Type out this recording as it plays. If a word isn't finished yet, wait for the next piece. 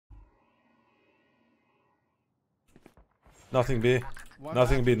Nothing B.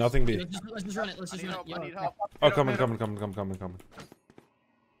 Nothing B. Nothing B. Let's just run it. Let's just run it. I need help. Oh, coming. I'm probably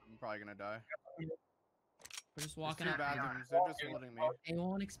gonna die. We're just walking Two up. bathrooms. They're just holding me. They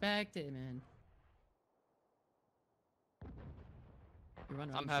won't expect it, man.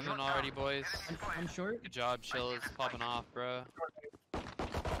 I'm having already, boys. I'm short. Good job, Chill is popping off, bro.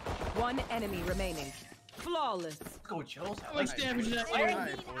 One enemy remaining. Flawless. Let's go, Chills. How much damage did I do?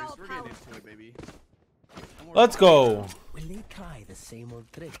 Alright, boys. We're getting into it, baby. Let's go. Will they try the same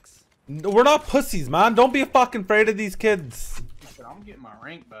old tricks? We're not pussies, man. Don't be fucking afraid of these kids. I'm getting my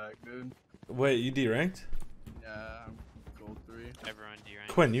rank back, dude. Wait, you D-ranked? Yeah, I'm gold 3. Everyone D-rank.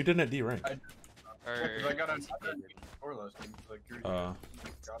 Quinn, you didn't D-rank. I got a score listing. Like, got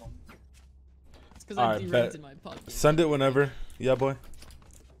him. It's because Alright, I'm bet. D-ranked in my pub game. Send it whenever. Yeah, boy.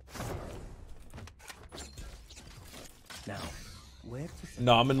 Now, where to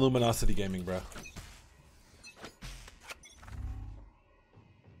No, I'm in Luminosity Gaming, bro.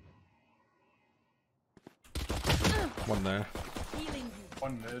 One there.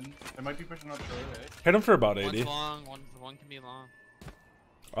 One mid. They might be pushing up short, eh? Hit him for about One's 80. long, one can be long.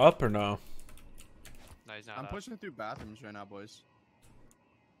 Up or no? No, he's not I'm up. pushing through bathrooms right now, boys.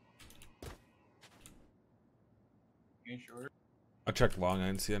 Ain't short. I checked long. I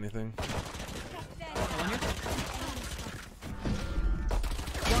didn't see anything.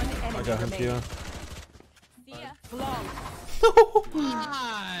 One enemy I got him, remaining. Kia. Flawless.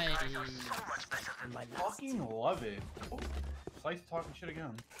 Hi. I fucking love it. Oh, Slice talking shit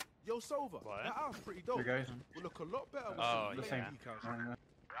again. Yo, Sova, What? that arm's pretty dope. Here, guys. Will look a lot better with Oh, some yeah. late decals.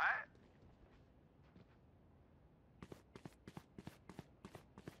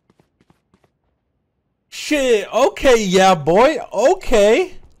 Shit. Okay, yeah, boy.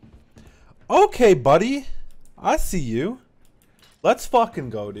 Okay. Okay, buddy. I see you. Let's fucking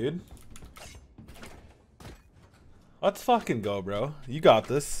go, dude. Let's fucking go, bro. You got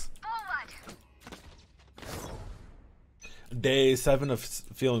this. Day 7 of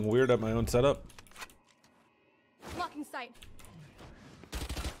feeling weird at my own setup. Blocking sight.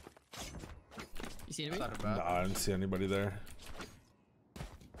 You see anybody? Nah, I didn't see anybody there.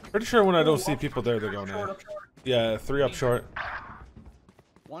 Pretty sure when I don't see people there, they're going in. Yeah, 3 up short.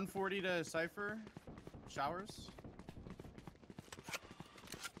 140 to Cypher. Showers.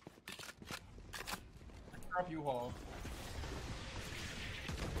 Drop you haul.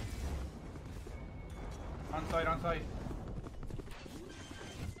 On site, on site.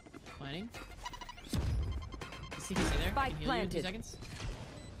 Planning. Is he there? Spike Can heal you in 2 planted. seconds.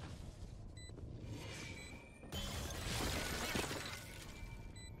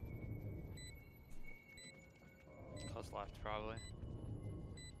 Close left, probably.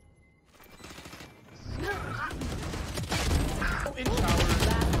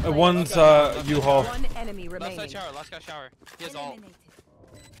 One's U-Haul. One enemy Left remaining. side shower, last guy shower. He has all.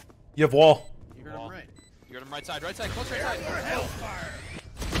 You have wall. You heard him right. You heard him right side, close right side.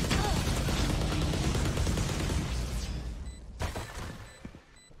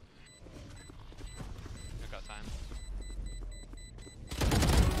 We've got time.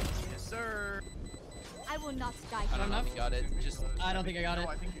 Yes, sir. I will not die. I don't know if you got it. Just I don't think I got it. No,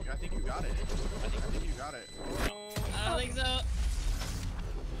 I think you got it. I think you got it. I don't think so.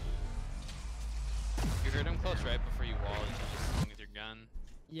 you heard him close right before you walled. You just swung with your gun.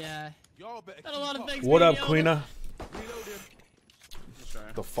 Yeah. Y'all better Got a lot of things. What being up, yelled. Queena? Reloading. Just try.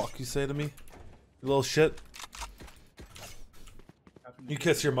 The fuck you say to me? You little shit. You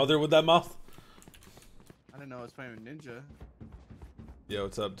kiss your mother with that mouth? I didn't know I was playing with Ninja. Yo,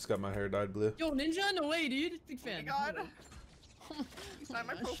 what's up? Just got my hair dyed blue. Yo, Ninja? No way, dude. Big fan. God. Oh my He's not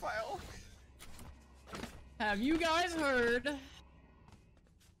my gosh. profile. Have you guys heard?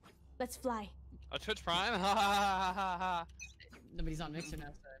 Let's fly. Oh, Twitch Prime? Ha ha ha ha ha. Nobody's on Mixer now.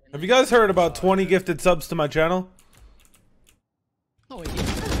 So I mean, Have you guys heard about 20 gifted subs to my channel? oh, wait.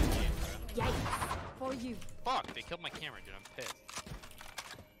 Yikes. For you. Fuck, they killed my camera, dude. I'm pissed.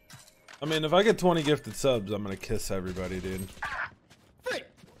 I mean, if I get 20 gifted subs, I'm gonna kiss everybody, dude. Frick.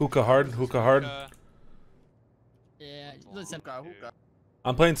 Hookah hard, hookah hard. Yeah, listen. Hookah.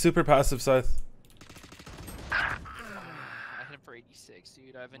 I'm playing super passive scythe. I hit him for 86,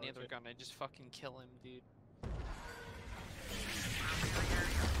 dude. I have any other gun. I just fucking kill him, dude.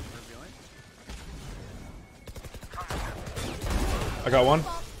 Revealing. I got one.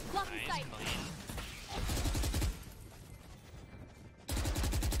 Blocking Nice, sight. clean.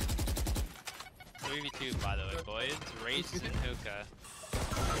 3v2, by the way, boys. Race and hookah.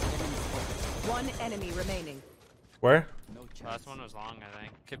 One enemy remaining. Where? Last one was long, I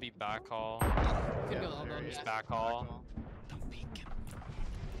think. Could be back hall. Could go all There going is back. back hall. Don't peek.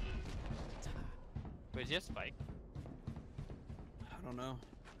 Wait, is he a spike? don't know.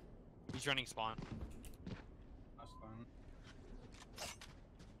 He's running spawn. That's fine.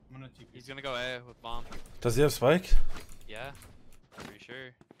 I'm gonna TP. He's gonna go A with bomb. Does he have spike? Yeah. Pretty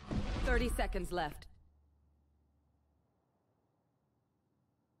sure. 30 seconds left.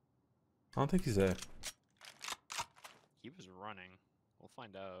 I don't think he's A. He was running. We'll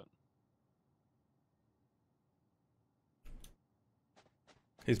find out.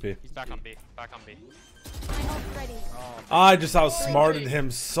 He's B. He's back on B. Back on B. I'm ready. I just outsmarted him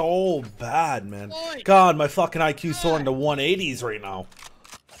so bad, man. God, my fucking IQ soaring to 180s right now.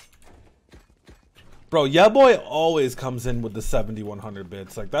 Bro, yeah boy always comes in with the 70-100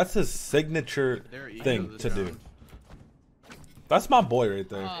 bits. Like, that's his signature thing to do. That's my boy right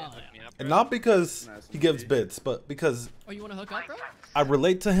there. And not because he gives bits, but because Oh, you want to hook up, bro? I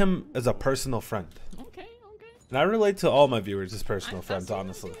relate to him as a personal friend. Okay, okay. And I relate to all my viewers as personal friends,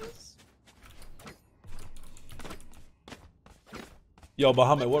 honestly. Yo,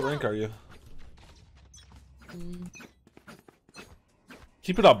 Bahamut, what rank are you?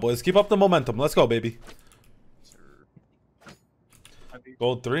 Keep it up, boys. Keep up the momentum. Let's go, baby.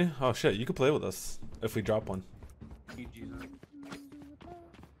 Gold 3? Oh, shit. You could play with us if we drop one.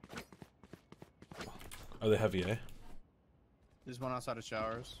 Are they heavy, eh? There's one outside of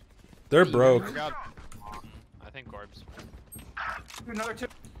showers. They're broke. I think Gorbs. Another two.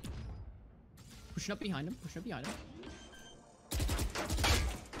 Pushing up behind him. Pushing up behind him.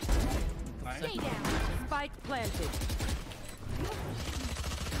 Stay down. Spike planted.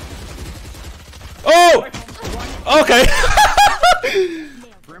 Oh! Okay.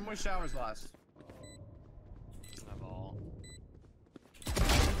 Brim with showers last.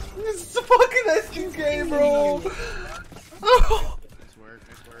 This is a fucking SDK, bro. Nice work,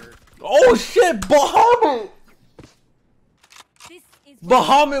 nice work. Oh shit, Bahamut! This is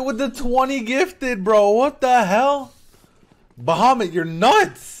Bahamut with the 20 gifted, bro. What the hell? Bahamut, you're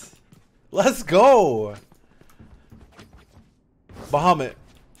nuts. Let's go. Bahamut,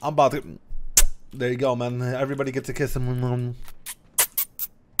 I'm about to... There you go, man. Everybody gets a kiss. There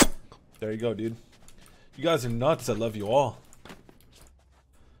you go, dude. You guys are nuts. I love you all.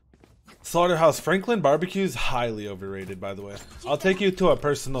 Slaughterhouse Franklin barbecue is highly overrated, by the way. I'll take you to a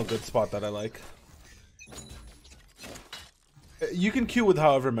personal good spot that I like. You can queue with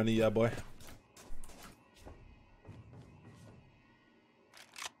however many, yeah, boy.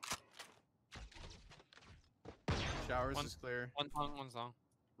 Showers is clear. One song.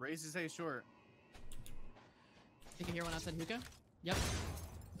 Raise his A short. You can hear one outside hookah. Yep.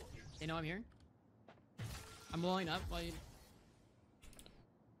 They know I'm here. I'm blowing up while you...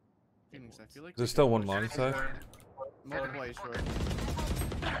 Phoenix, I feel like There's still one long side. multiple A short.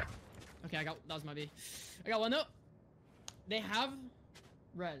 Okay, that was my B. I got one though. They have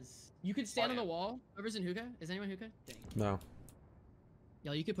res. You could stand on the wall. Whoever's in hookah. Is anyone hookah? Dang. No.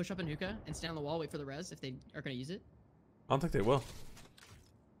 Yo, you could push up in hookah and stand on the wall, wait for the res if they are gonna use it. I don't think they will.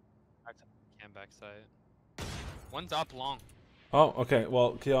 Cam backside. One's up long. Oh, okay.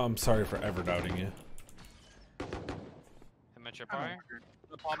 Well, Kia, I'm sorry for ever doubting you. Hit my trip fire.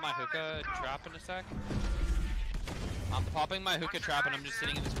 I'm gonna pop my hookah trap in a sec. I'm popping my hookah trap and I'm just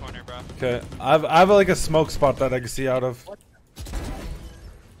sitting in this corner, bro. Okay, I have like a smoke spot that I can see out of.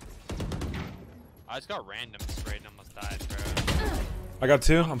 I just got random sprayed and almost died, bro. I got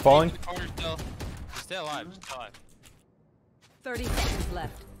two. I'm falling. In the corner still. Just stay alive. Just stay alive. 30 seconds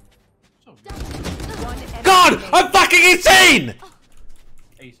left. One enemy God, remaining. I'm fucking insane.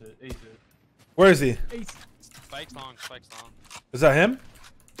 Ace it, ace it. Where is he? Spike's long. Spike's long. Is that him?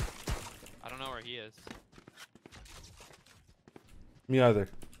 I don't know where he is. Me either.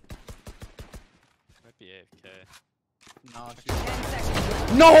 Might be AFK. No, it's 10 you. seconds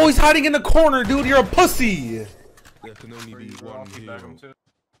left. No, he's hiding in the corner, dude. You're a pussy. There can only be I'll one keep back hero. him too.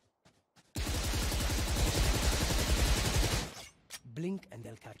 Blink and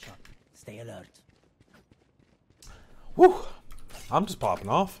they'll catch up. Stay alert. Woo. I'm just popping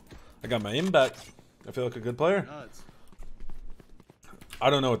off. I got my aim back. I feel like a good player. Nuts. I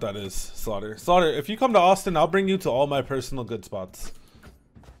don't know what that is, Slaughter. Slaughter, if you come to Austin, I'll bring you to all my personal good spots.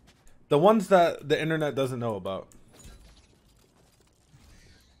 The ones that the internet doesn't know about.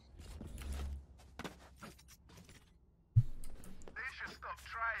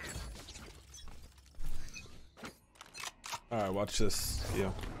 Alright, watch this.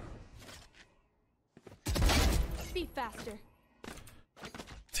 Yeah. Be faster.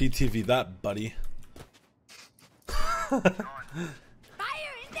 TTV that, buddy. Fire in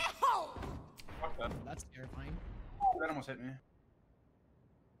the hole! Fuck that. That's terrifying. That almost hit me.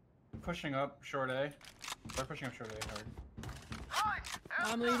 Pushing up, short A. They're pushing up short A hard.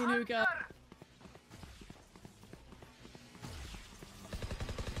 I'm leaving hookah.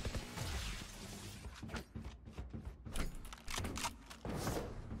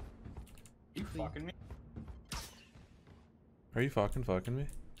 fucking me? Are you fucking me?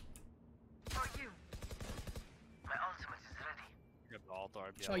 Grab the ult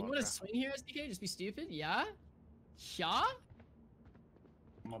orb, Oh, you Yelo, want to bro. swing here, SDK? Just be stupid? Yeah? Yeah?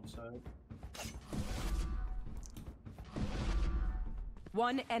 I'm upset.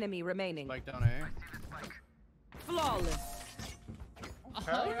 One enemy remaining. Spike down A. Flawless.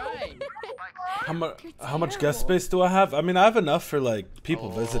 Alright. How much guest space do I have? I mean, I have enough for like people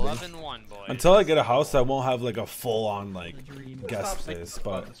visiting. 11-1, boys. Until I get a house, I won't have like a full on like guest Stop thinking space.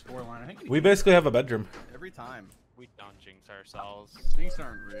 about But the scoreline. I think we basically have a bedroom. Every time. We don't jinx ourselves. Things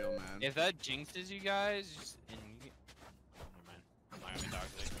aren't real, man. If that jinxes you guys, just never mind. I'm not gonna be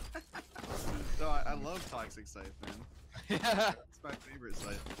toxic. So I love toxic sites, man. It's my favorite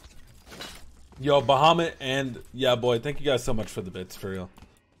site. Yo, Bahamut and yeah, boy, thank you guys so much for the bits, for real.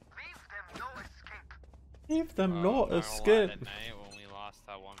 Leave them no escape. At night when we lost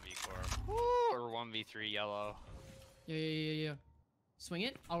that 1v4 or 1v3 Yellow. Yeah. Swing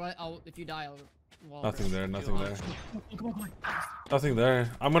it. I'll if you die, I'll. Well, Nothing there, nothing there. Come on. Nothing there.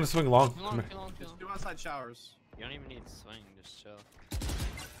 I'm gonna swing long. Kill Come him, here. kill him, kill him. Do outside showers. You don't even need to swing, just chill.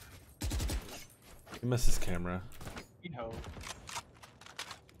 He missed his camera. Need hope.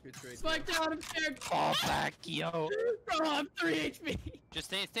 Good trade. Spike down, I'm scared. Fall back, yo. Bro, I'm 3 HP. Just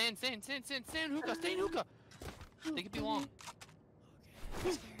stand, hookah, stay in hookah. They could be long. Okay,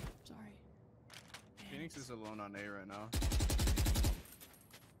 I'm scared. Sorry. Phoenix is alone on A right now.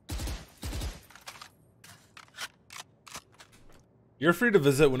 You're free to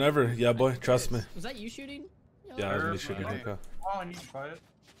visit whenever. Yeah, boy, trust me. Was that you shooting? Yeah, I was Sure, me shooting buddy. hookah. Oh, I need to fight it.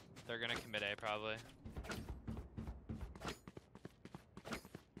 They're gonna commit A probably.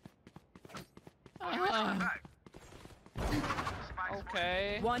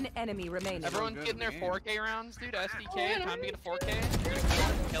 Okay. One enemy remaining. Everyone's good getting in their the game. 4K rounds, dude. SDK, time to get a 4K. You're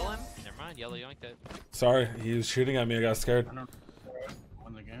gonna kill him. Never mind, Yellow yoinked it. Sorry, he was shooting at me. I got scared. I don't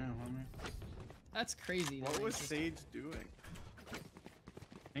win the game, homie. That's crazy. What that was it's just- Sage doing?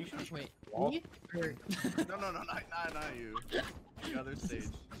 I think she was Wait, Wall? me? Or... No, not you. The other Sage.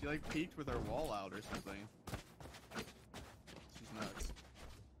 She like peeked with her wall out or something. She's nuts.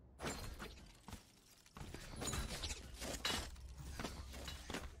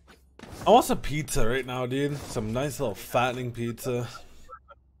 I want some pizza right now, dude. Some nice little fattening pizza.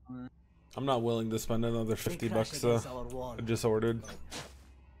 I'm not willing to spend another 50 bucks though. I just ordered.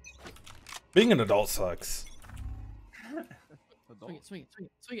 Being an adult sucks. Swing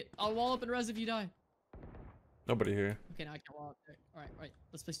it. I'll wall up and res if you die. Nobody here. Okay, now I can wall up. Alright.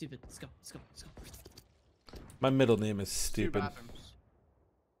 Let's play stupid. Let's go. My middle name is Two stupid. bathrooms.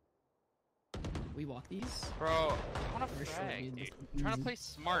 We walk these. Bro, I wanna They're short, frag, dude. dude. I'm trying to play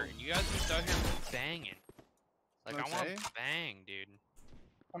smart, and you guys are just out here banging. Like, I wanna Okay. bang, dude.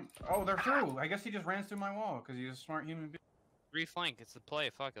 Oh, they're through. I guess he just ran through my wall because he's a smart human being. Reflank, it's the play.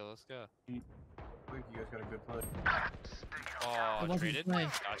 Fuck it, let's go. I think you guys got a good play. Oh, It wasn't traded. play.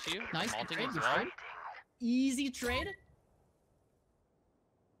 Got you. Nice Malting trade, as good well. trade. Easy trade.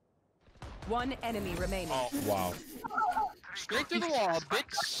 One enemy remaining. Oh, Wow. straight through the wall,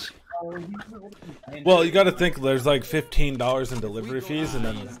 bitch. Well, you got to think there's like $15 in delivery fees, and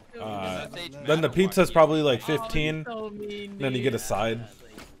then the pizza's probably like 15. Then you get a side.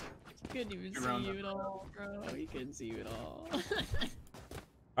 Couldn't even see you at all, bro. You couldn't see you at all.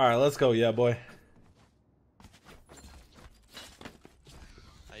 All right, let's go. Yeah, boy.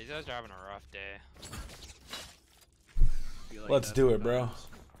 These guys are having a rough day. Feel like Let's that's do the it, bro. balance.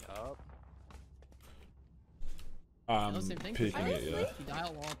 Yup. Same thing. Peeking it, yeah. You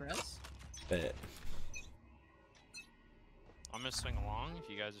dial wall press. Bet. I'm gonna swing along if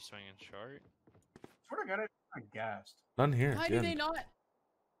you guys are swinging short. Swear to God, I'm gassed. None here. Why do again. they not?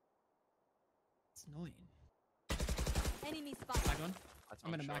 It's annoying. Enemy spot. Back one. That's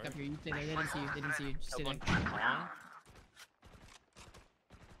I'm one gonna back short. up here. You stay there. They didn't see you. They didn't see you. Just stay Killed there. one long.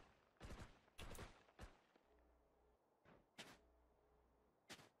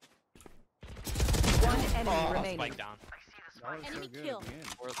 One enemy Oh, remaining. spike down. That was so Enemy good kill. at the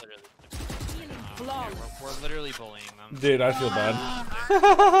end. We're literally, Flawless. we're literally bullying them. Dude, I feel Ah,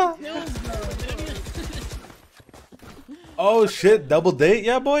 bad. Kills, bro. Oh shit, double date,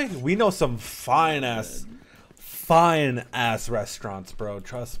 yeah, boy. We know some fine ass restaurants, bro.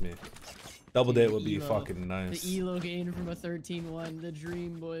 Trust me. Double date would be Elo. fucking The nice. Elo gained from a 13-1. The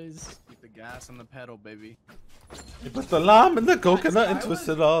dream, boys. Keep the gas on the pedal, baby. You put the lime in the coconut and twist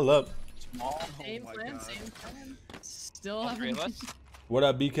it all up. Small. Same my plan. God. Same plan. Still All three haven't. of us. What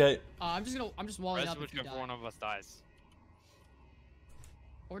up, BK? I'm just walling Rest up if you whichever die. one of us dies.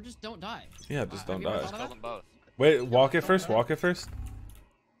 Or just don't die. Yeah, just Have don't you ever die. thought of Kill that? them both. Wait, walk it first. Walk it first.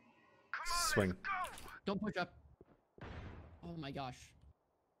 Swing. Don't push up. Oh my gosh.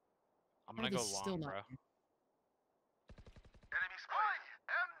 I'm gonna How go is this long, still bro. not-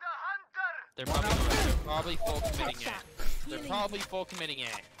 They're probably full committing A. They're probably full committing A.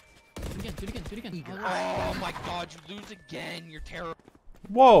 Do it again, do it again, do it again. Oh my god, you lose again. You're terrible.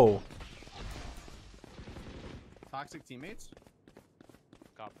 Whoa. Toxic teammates?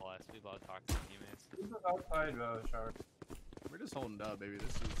 God bless. We love toxic teammates. Who's outside, shower? We're just holding up, baby. This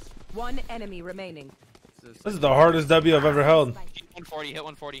is. One enemy remaining. This is the hardest W I've ever held. Hit 140, hit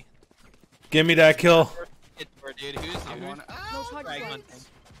 140. Give me that kill. Hit for dude. Who's One. No charges Fragment. left.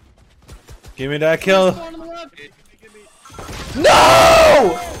 Give me that kill. Spawn on the left. No! I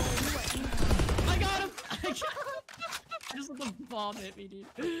got him! I got him! I just let the bomb hit me, dude.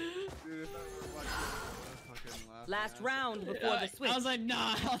 Dude, if I were watching, I fucking laugh Last my ass round before the switch. I was like,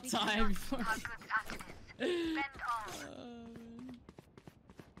 nah, I'll time for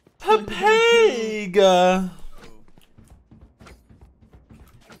Papega. off.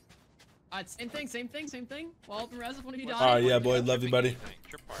 Oh. Same thing, same thing, same thing. Follow up and res if one of you die. Alright, yeah, boy. Love you, buddy.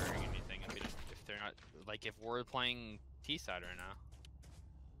 Tripwiring anything if they're not like if we're playing T side right now.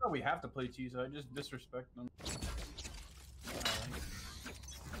 Oh, we have to play cheese. I just disrespect them.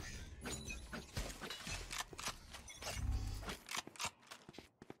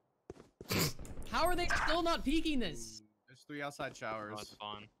 How are they still not peeking this? There's 3 outside showers. Oh, that's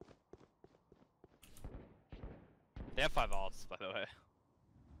fun. They have 5 ults, by the way.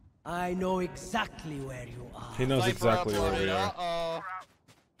 I know exactly where you are. He knows exactly where we are. Uh-oh.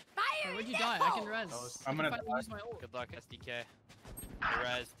 Hey, where'd you die? I can res. I'm gonna finally die. use my ult. Good luck, SDK. I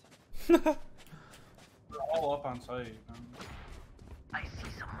rezzed. They're all up on site. Oh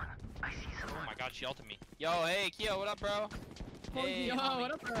my god, she ulted me. Yo, hey, Keo, what up, bro? Oh, Hey, yo, homie.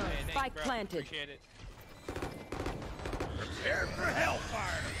 what up, bro? Hey, thanks, Spike bro. planted. Appreciate it.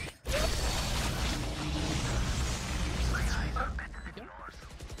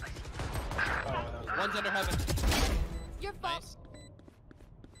 One's under heaven. Your fault. Nice.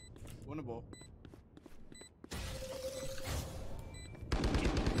 Winnable.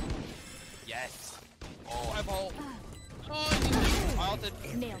 Yes. Oh, I ult. Oh, you I ulted.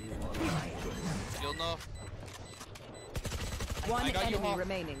 Nailed them. You'll know. One I got you, enemy Hawk.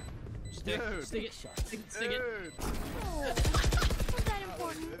 remaining. Stick. Dude. stick it. Stick it. Dude. Was that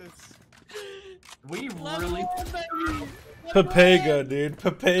important? This. We Level really. one, baby. Papega, dude.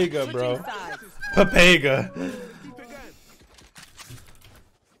 Papega, bro. Switching sides. Papega. Keep it going.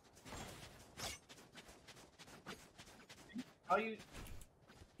 How you?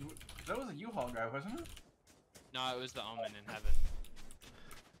 That was a U-Haul guy, wasn't it? No, it was the Omen in heaven.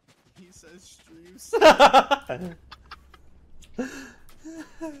 He says streams.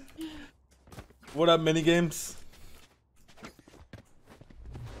 What up, minigames?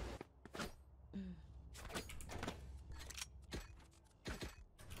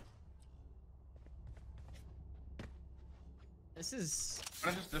 This is.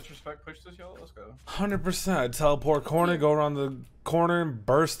 Can I just disrespect push this, y'all? Let's go. 100%. Teleport corner, go around the corner and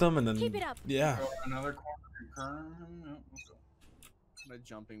burst them, and then Keep it up. yeah. Go another corner. No, let's go. I'm gonna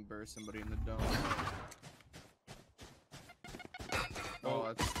jumping burst somebody in the dome.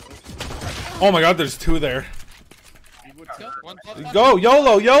 Oh, that's. Oh my God, there's 2 there. You would Go. One plus Go,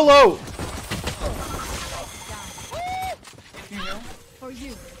 YOLO, YOLO. For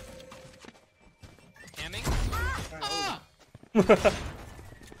you. Camming? Ah!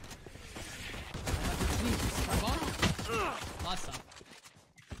 Lost some.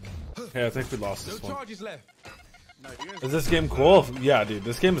 Yeah, I think we lost No this one. charges left. No, you guys. Is this game cool? Yeah, dude,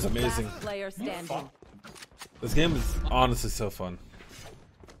 this game is amazing. Last player standing. This game is honestly so fun.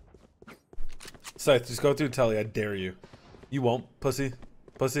 Scythe, just go through Telly, I dare you. You won't, pussy.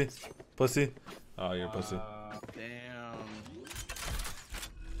 Pussy. Pussy. Oh, you're a pussy. Damn.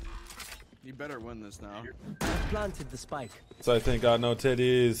 You better win this now. Planted the spike. Scythe ain't got no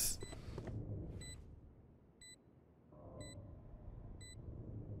titties.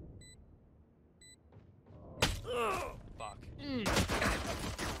 Fuck.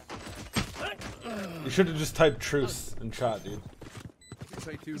 You should have just typed truce in chat, dude. You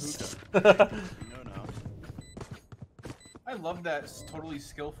say 2 hookah. No, no. I love that totally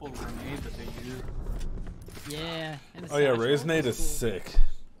skillful grenade that they use. Yeah. And the Oh yeah, satchel. Raise Nade That's is cool. sick.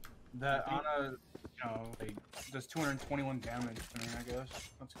 That on a, you know, like, does 221 damage to me, I guess.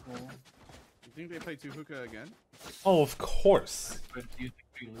 That's cool. You think they play 2 hookah again? Oh, of course. But do you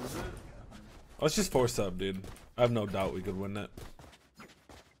think we lose it? Let's just force up, dude. I have no doubt we could win it.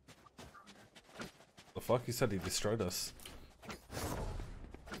 The fuck? He said he destroyed us.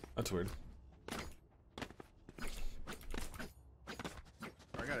 That's weird.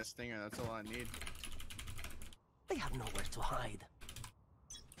 I gotta stinger. That's all I need. They have nowhere to hide.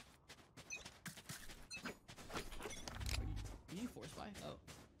 You force buy? Oh.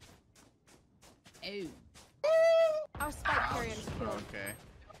 Oh. Our spike carrier is killed. Okay.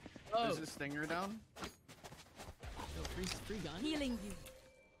 Oh. Is the stinger down? Oh, free gun. Healing you.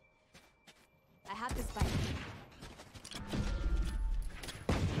 I have the spike.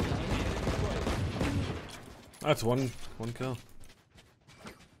 That's one kill.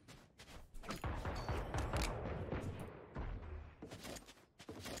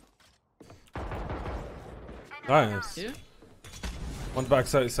 Nice. Two? One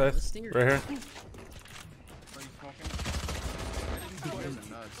backside side. Stinger. Right here. Are you smoking?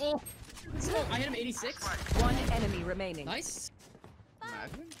 Nuts. Oh. Oh, I hit him 86. One enemy remaining. Nice.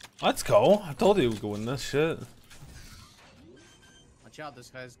 Imagine. Let's go. I told you we could win this shit. Watch out, this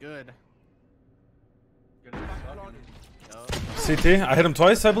guy's good. Good at sucking. Yo. CT. I hit him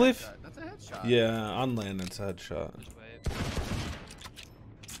twice, I believe. That's a headshot. Yeah, on land it's a headshot. Just wait.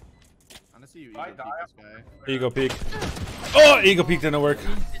 Honestly, you I ego die. peek this guy. Ego peek. Oh, ego peek didn't work.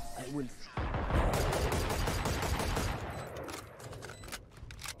 I will.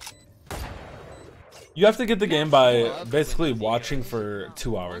 You have to get the game by basically watching for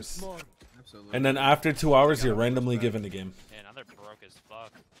 2 hours. Absolutely. And then after 2 hours, you're randomly given the game. Yeah, now they're broke as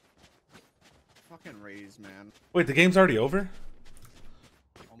fuck. Fucking raise, man. Wait, the game's already over?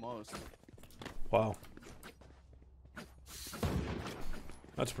 Almost. Wow.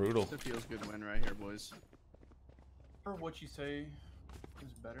 That's brutal. It's a feels good win right here, boys. Or what you say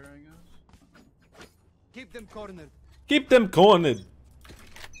is better, I guess. Keep them cornered. Keep them cornered.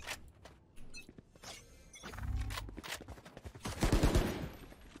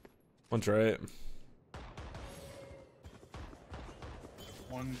 One's right.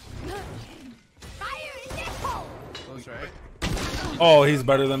 One. Fire in the hole! Close right. Oh, he's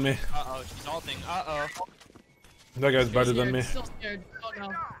better than me. Uh-oh, she's ulting. Uh-oh. That guy's better than me. Still scared. Oh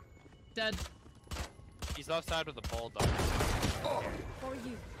no. Dead. He's left side with a bulldog. For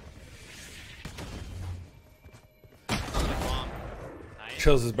you. Bomb. Nice.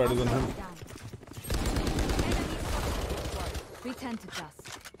 Chills is better than him. Down. Return to dust.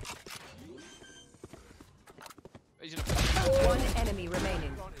 He's gonna- One enemy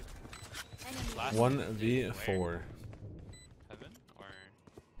remaining. Last 1v4. Heaven or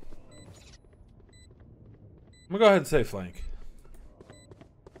I'm gonna go ahead and say flank.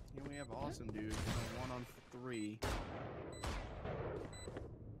 Yeah, we have awesome, dude. 1-on-3.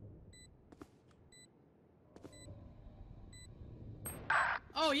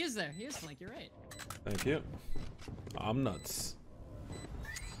 Oh, he is there. He is flank. You're right. Thank you. I'm nuts.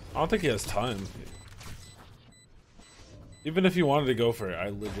 I don't think he has time. Even if he wanted to go for it, I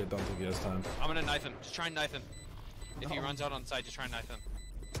legit don't think he has time. I'm gonna knife him. Just try and knife him. If he runs out on side, just try and knife him.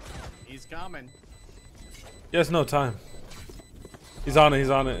 He's coming. He has no time. He's on it, he's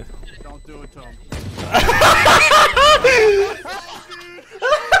on it. Don't do it to him.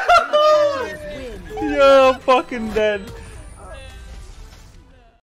 Yo, I'm fucking dead.